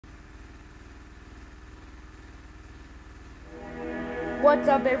What's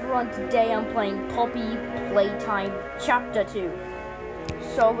up, everyone? Today I'm playing Poppy Playtime Chapter 2.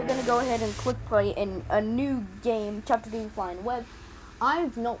 So we're gonna go ahead and click play in a new game, Chapter 2 Flying Web.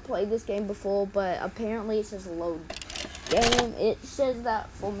 I've not played this game before, but apparently it says load game. It says that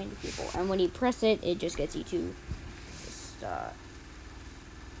for many people, and when you press it, it just gets you to start.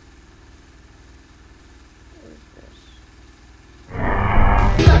 What is this?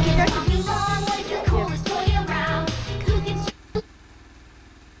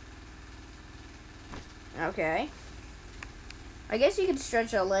 Okay. I guess you could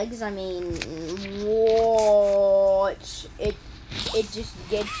stretch our legs. I mean, what? It just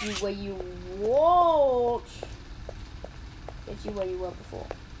gets you where you what? Gets you where you were before.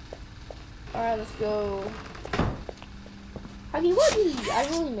 Alright, let's go. Huggy Wuggy! I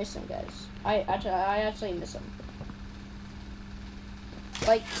really miss him, guys. I actually miss him.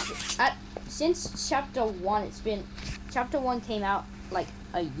 Like, since Chapter 1, Chapter 1 came out like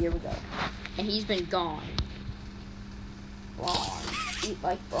a year ago. And he's been gone. Brawn. Eat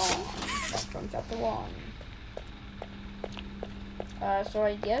like brawn. That's from Chapter 1. So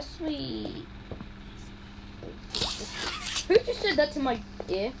I guess we... Who just said that to my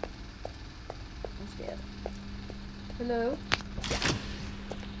ear? I'm scared. Hello?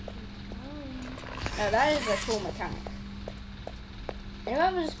 Now that is a cool mechanic. And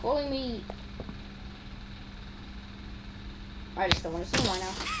whoever's calling me... I just don't want to see him right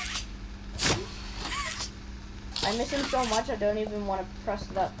now. I miss him so much I don't even want to press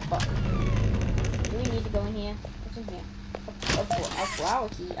that button. Do we need to go in here? What's in here? A flower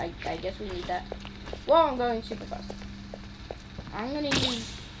key. I guess we need that. Well, I'm going super fast. I'm going to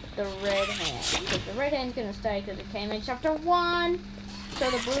use the red hand. Because the red hand's going to stay because it came in Chapter 1.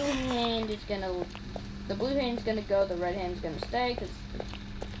 So the blue hand is going to... The blue hand's going to go. The red hand's going to stay because...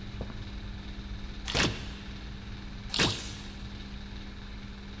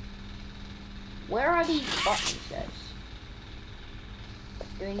 Where are these buttons, guys?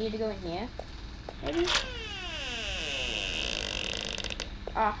 Do we need to go in here? Maybe?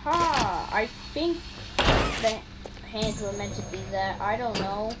 Aha! I think the hands were meant to be there. I don't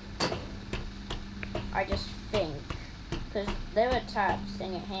know. I just think. Because there were tabs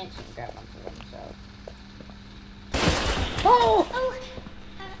and your hands can grab onto them, so... Oh! Oh!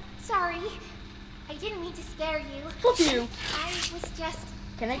 Sorry. I didn't mean to scare you. Fuck you! I was just...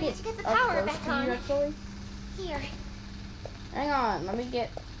 Can I get to get the up power close back to on. you, actually? Here. Hang on, let me get...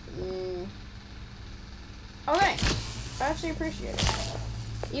 Okay. I actually appreciate it.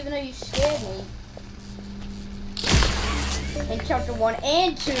 Even though you scared me. In Chapter 1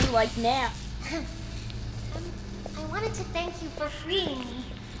 and 2, like now. I wanted to thank you for freeing me.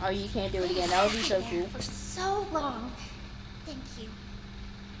 Oh, you can't do it again. That would be so cool. For so long. Thank you.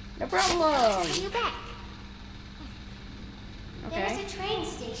 No problem. See you back. Okay. There's a train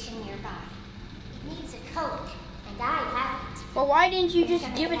station nearby. It needs a code, and I have it. Well, why didn't you just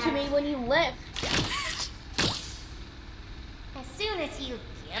give it to me when you left? As soon as you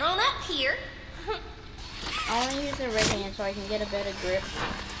get on up here. I want to use the red hand so I can get a better grip.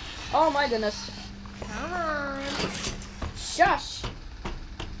 Oh my goodness. Come on. Shush.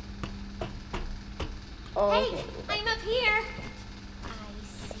 Oh, Hey, okay. I'm up here. I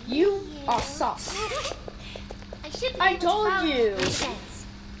see You are sus. I told you. This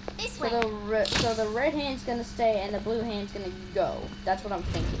So way. the red hand's gonna stay and the blue hand's gonna go. That's what I'm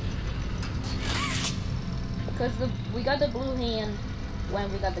thinking. Because we got the blue hand when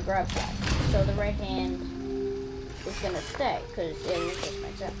we got the grab pack. So the red hand is gonna stay because it would just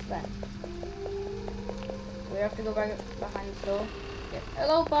make sense then. We have to go back behind the door. Yep.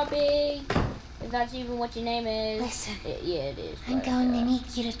 Hello, puppy. If that's even what your name is. Listen. Yeah, it is. I'm going to need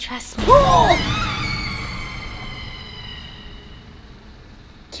you to trust me.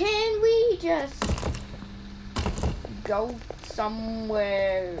 Can we just go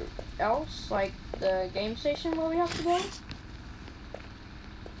somewhere else, like the game station where we have to go?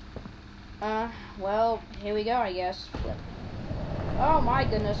 Well, here we go, I guess. Oh my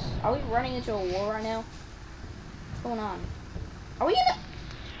goodness. Are we running into a war right now? What's going on? Are we in the...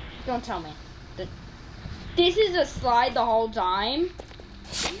 Don't tell me. This is a slide the whole time?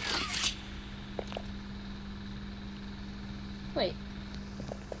 Wait.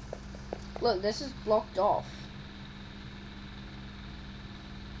 Look, this is blocked off.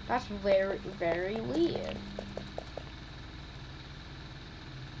 That's very, very weird.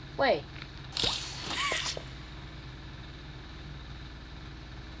 Wait.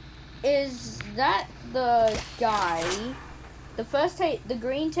 Is that the guy? The first tape, the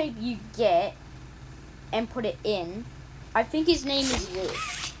green tape you get and put it in. I think his name is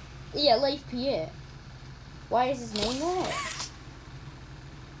Leif. Yeah, Leif Pierre. Why is his name there?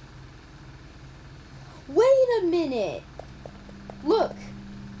 a minute. Look.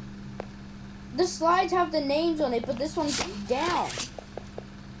 The slides have the names on it, but this one's down.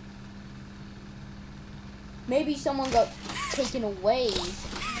 Maybe someone got taken away.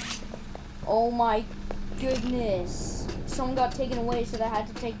 Oh my goodness. Someone got taken away, so they had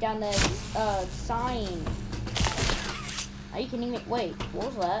to take down the sign. Are you kidding me? Wait, what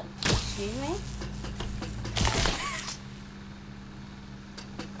was that? Excuse me?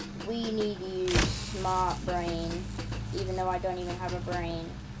 We need to use smart brain, even though I don't even have a brain.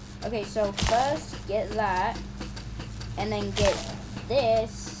 Okay, so first get that, and then get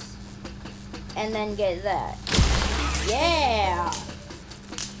this, and then get that. Yeah!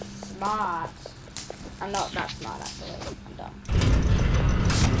 Smart. I'm not that smart, actually. I'm dumb.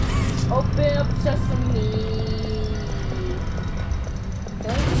 Open up sesame.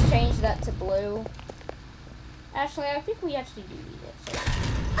 Can we just change that to blue? Actually, I think we actually do need it. So.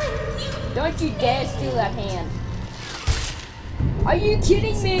 Don't you dare steal that hand. Are you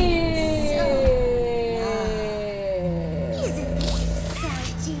kidding me? Isn't this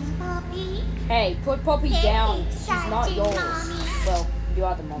exciting, Poppy? Hey, put Poppy down. She's not exciting, yours. Mommy. Well, you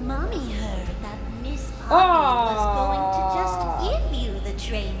are the mom. Mommy heard that Miss Poppy was going to just give you the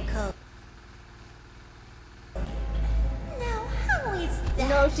train code. Now, how is that?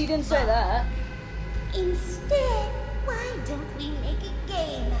 No, she didn't say that. Instead, why don't we make a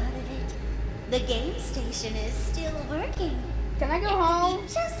game out of it? The game station is still working. Can I go It'll home? be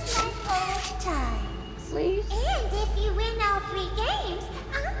just like old times. Please? And if you win all 3 games,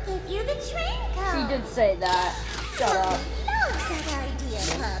 I'll give you the train code. She did say that. Shut up. Loves that idea,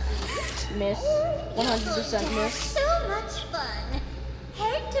 Poppy. Miss. You're going 100% to have miss. so much fun.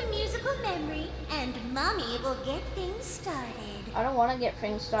 Head to musical memory, and Mommy will get things started. I don't want to get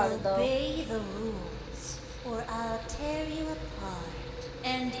things started, though. Obey the rules, or I'll tear you apart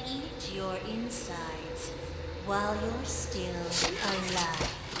and eat your insides while you're still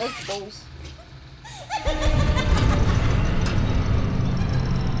alive. Those balls.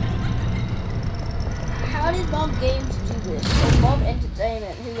 How did Mob Games do this? Or Mob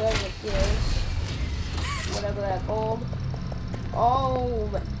Entertainment, whoever it is. Whatever they're called. Oh,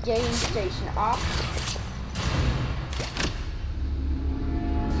 game station up.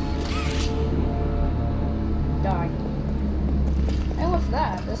 Die. Hey, what's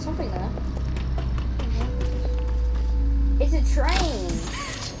that? There's something there. It's a train.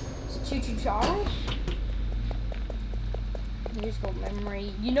 It's a choo-choo Charlie. Musical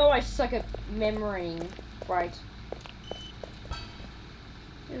memory. You know I suck at memorying, right?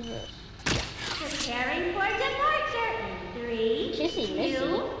 Who's this? Preparing for departure in 3, Kissy 2, Missy. 1.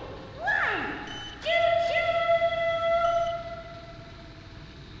 Choo-choo!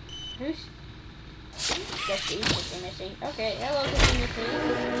 Who's? That's Kissy Missy. Okay, hello Kissy Missy.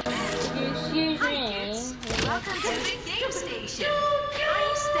 Excuse Hi me. kids, welcome to the game station.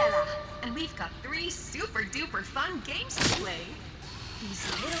 I'm Stella, and we've got 3 super duper fun games to play. These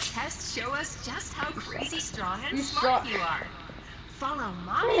little tests show us just how crazy strong and You smart suck. you are. Follow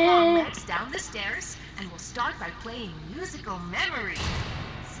Mommy Long Legs down the stairs, and we'll start by playing musical memory.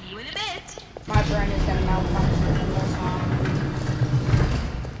 See you in a bit. My brain is gonna malfunction in this song.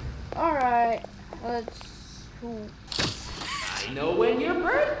 Alright, let's. Ooh, I know when your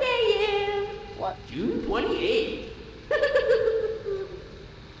birthday is. what? June 28th.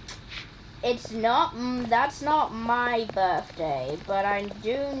 It's not. That's not my birthday, but I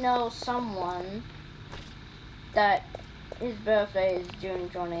do know someone that his birthday is June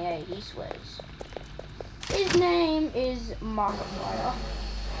 28th. He swears. His name is Markiplier.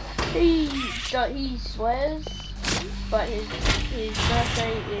 He swears, but his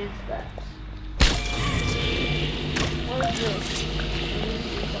birthday is that. What is this?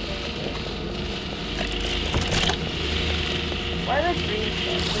 Why are there green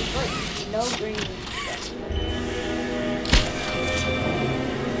stuff? There's like no green stuff.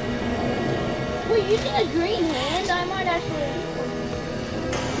 Wait, using a green hand? I might actually.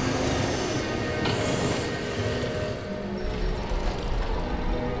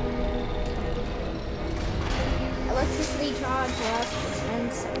 Electricity charge lasts for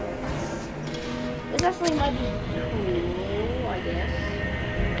 10 seconds. This actually might be cool, I guess.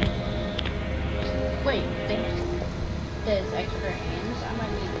 Wait, there's extra hands. I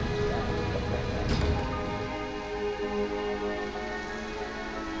might need to do that.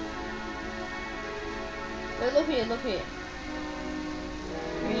 Wait, look here, look here.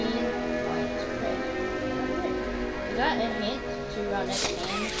 Green, white, red. Is that a hint to our next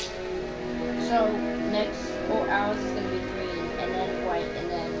hand? So, next 4 hours is going to be green, and then white, and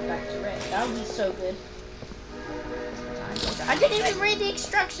then back to red. That would be so good. I didn't even read the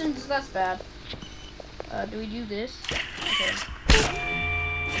instructions, that's bad. Do we do this? Okay.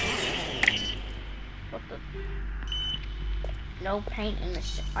 What the? No paint in the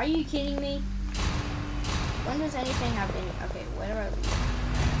Are you kidding me? When does anything happen? Okay, where do I leave?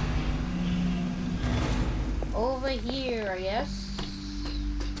 Over here, I guess.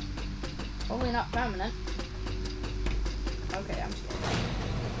 Hopefully not permanent. Okay, I'm scared.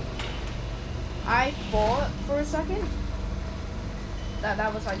 I thought for a second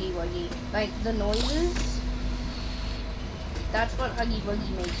that was Huggy Wuggy. Like the noises. That's what Huggy Wuggy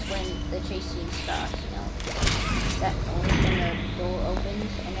makes when the chase scene starts, you know. That noise when the door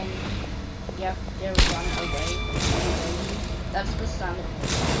opens and then you have to run away from Huggy Wuggy. That's the sound it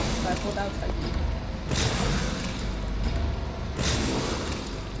makes. So I thought that was Huggy.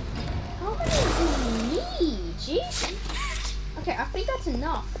 How many do we need? Jeez. Okay, I think that's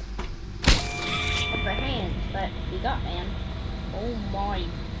enough of the hands that we got, man. Oh my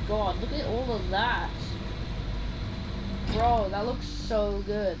god, look at all of that. Bro, that looks so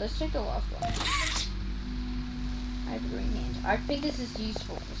good. Let's check the last one. I have green hands. I think this is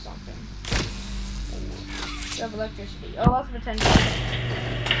useful for something. We have electricity. Oh, let's pretend.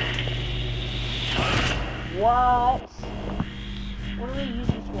 What? What do we use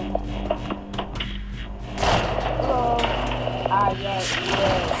this for? Hello. Ah, yes,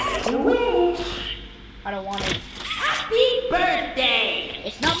 yes. I don't want it. Happy birthday!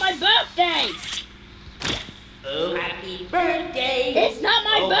 It's not my birthday! Oh, happy birthday! It's not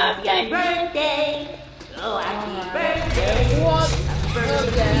my birthday! Happy birthday! Oh, happy birthday! What?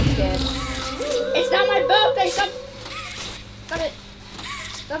 Okay, I'm scared. It's not my birthday! Stop! Stop it!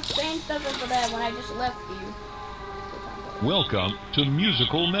 Stop saying stuff over there when I just left you. Welcome to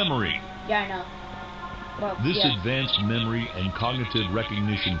Musical Memory. Yeah, I know. Well, This yeah. advanced memory and cognitive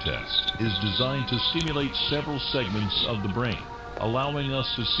recognition test is designed to stimulate several segments of the brain, allowing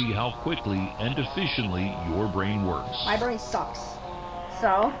us to see how quickly and efficiently your brain works. My brain sucks.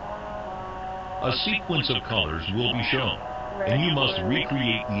 So? A sequence of colors will be shown, and you must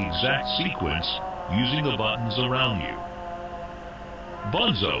recreate the exact sequence using the buttons around you.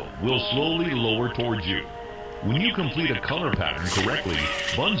 Bunzo will slowly lower towards you. When you complete a color pattern correctly,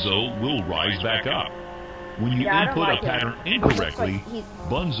 Bunzo will rise back up. When you input a pattern incorrectly,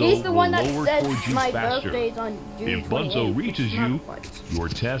 Bunzo will lower towards you faster. If Bunzo reaches you, your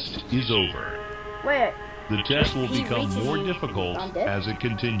test is over. Wait. The test will become more difficult as it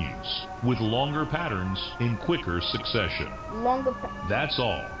continues, with longer patterns in quicker succession. That's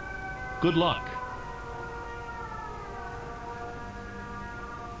all. Good luck.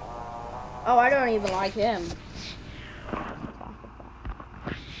 Oh, I don't even like him.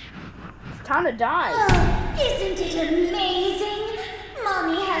 It's time to die. Oh, isn't it amazing?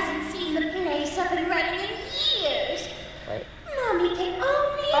 Mommy hasn't seen the place up and running in years. Wait. Mommy can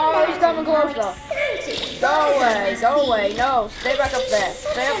only Oh, he's coming imagine closer. how excited Go away, Buzz go must away. be. No, stay back up there.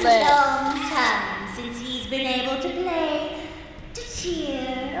 Stay up Such a there. long time since he's been able to play, to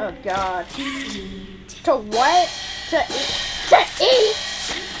cheer, Oh, God. to eat. To what? To eat? To eat?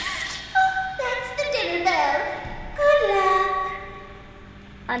 Oh, that's the dinner bell. Good luck.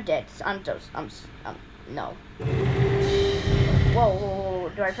 I'm dead. No. Whoa, whoa, whoa.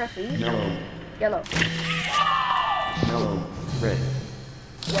 Do I press these? Yellow, Yellow. yellow, red,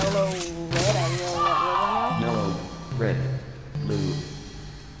 Yellow, red. I will what now? yellow, red, blue,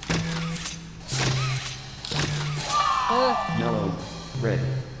 yellow, red,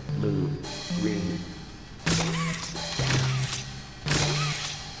 blue, green,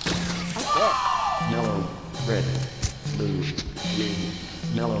 I'm dead. yellow, red, blue, green,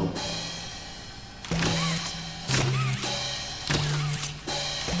 yellow,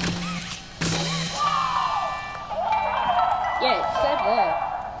 Yeah, it said there.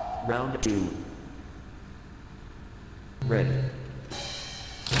 round 2, red,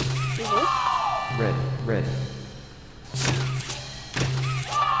 Mhm. red, red,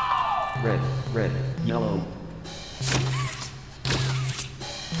 red, red, yellow,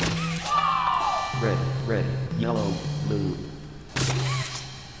 red, red, yellow, blue,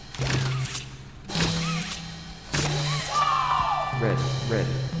 red, red,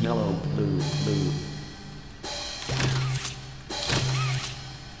 yellow, blue, blue,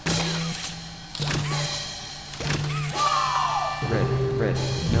 red, red,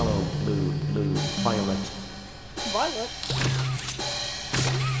 yellow, blue, blue, violet, Violet.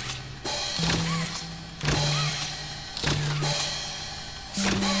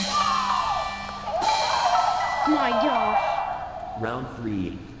 My gosh. round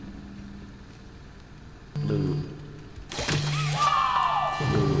 3, blue,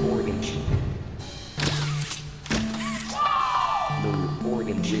 blue, orange, blue,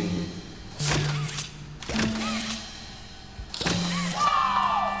 orange,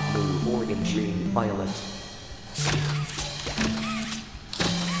 violet.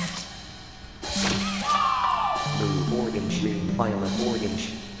 Blue, orange, green, violet,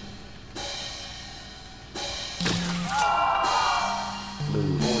 orange.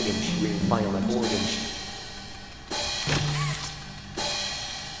 Blue, orange, green, violet, orange.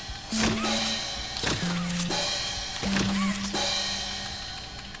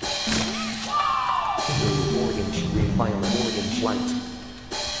 Blue, orange, green, violet, orange, white.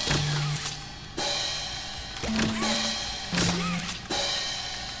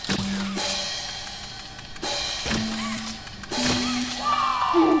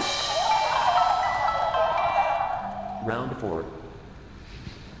 Round 4.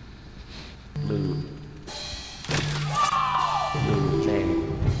 Blue. Blue J.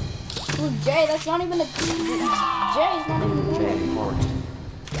 Ooh, J, that's not even a... J is not even a Blue color. J, heart.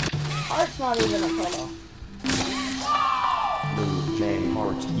 Heart's not even a color. Blue J,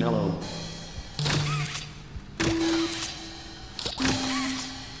 heart, yellow.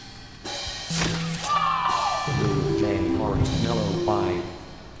 Blue J, heart, yellow, 5.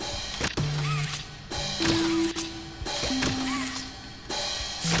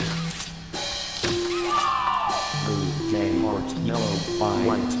 Blue J, heart, yellow, 5.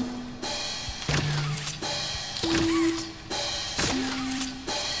 White.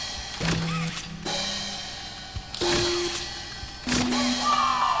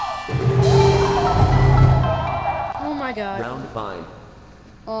 Oh my god. Round 5.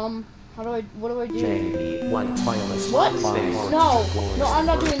 What do I do? J, white, violet, What? 5, heart, No, orange, no, I'm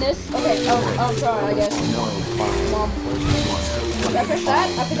not doing this. Okay, I'll try, I guess. yellow, 5. Mom, did I press that?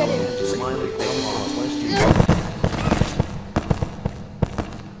 I think I did. Smiley face, heart.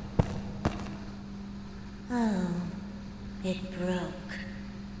 Oh, it broke.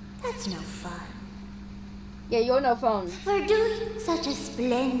 That's no fun. Yeah, you're no phone. For doing such a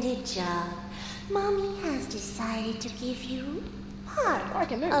splendid job, Mommy has decided to give you part I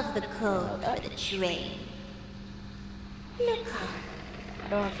can move. of the code for the train. Look up. I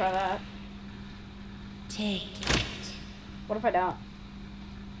don't want to try that. Take it. What if I don't?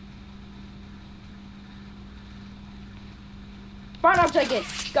 Fine, I'll take it.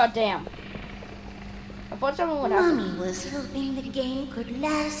 God damn. I thought someone would have Mommy was hoping the game could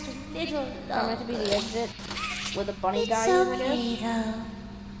last a little I meant to be longer. the exit where the bunny It's guy is, I okay guess.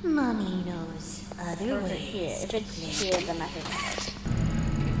 though. Mommy knows other Or is it ways. here? If to it's play. here, then I think I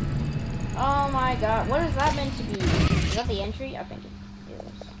know. Oh my god, what is that meant to be? Is that the entry? I think it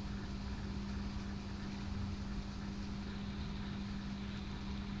is.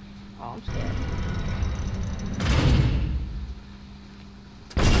 Oh, I'm scared.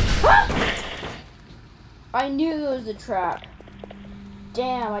 I knew it was a trap.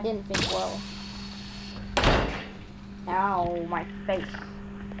 Damn, I didn't think well. Ow, my face.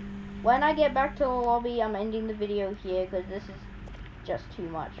 When I get back to the lobby, I'm ending the video here because this is just too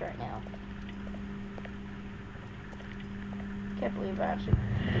much right now. Can't believe I actually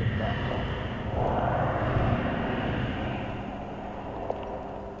did that.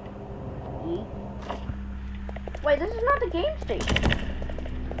 E? Wait, this is not the game station.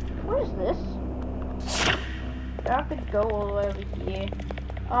 What is this? Do I have to go all the way over here?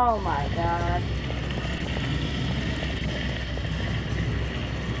 Oh my god.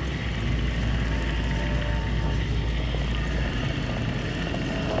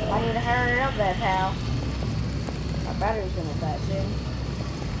 I need to hurry up there, pal. My battery's gonna die soon.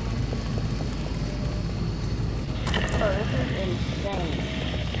 Oh, this is insane.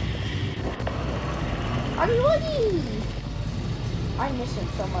 Are you ready? I miss him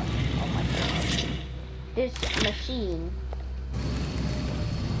so much. Oh my god. This machine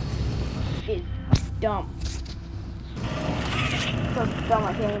is dumb. So dumb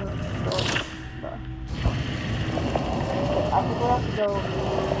I can't even go. I think we'll have to go.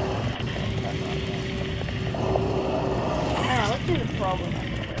 Let's do the problem.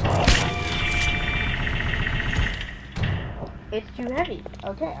 It's too heavy.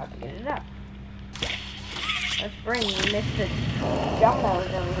 Okay, I figured it out. Let's bring Mr.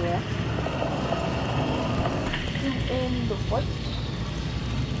 Domino's over here. In the what?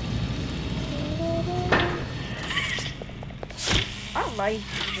 I don't like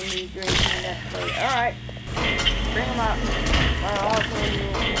using these drinks in that place. Alright. Bring them up. I'll tell you.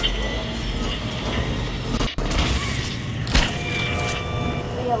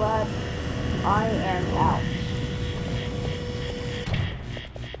 See you, lad. I am out.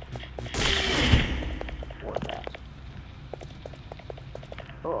 What's that?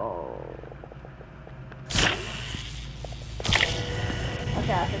 Oh.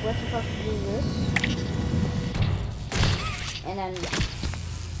 Okay, I think we're supposed to do this. And then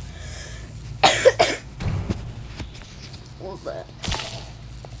What was that?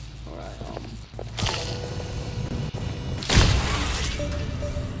 Alright,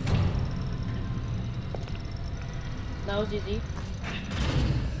 that was easy.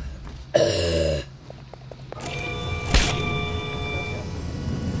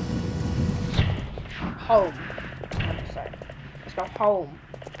 Home. I'm sorry. Let's go home.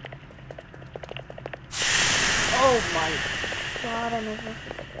 Oh my god, I never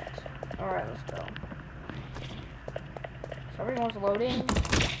forget that. Alright, let's go. So everyone's loading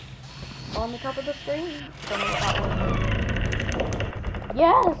on the top of the screen. Don't know what that was.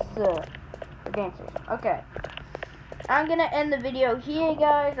 Yes! Advances. Okay. I'm gonna end the video here,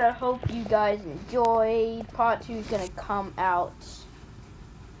 guys. I hope you guys enjoyed. Part 2 is gonna come out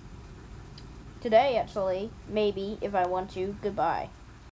today, actually. Maybe, if I want to. Goodbye.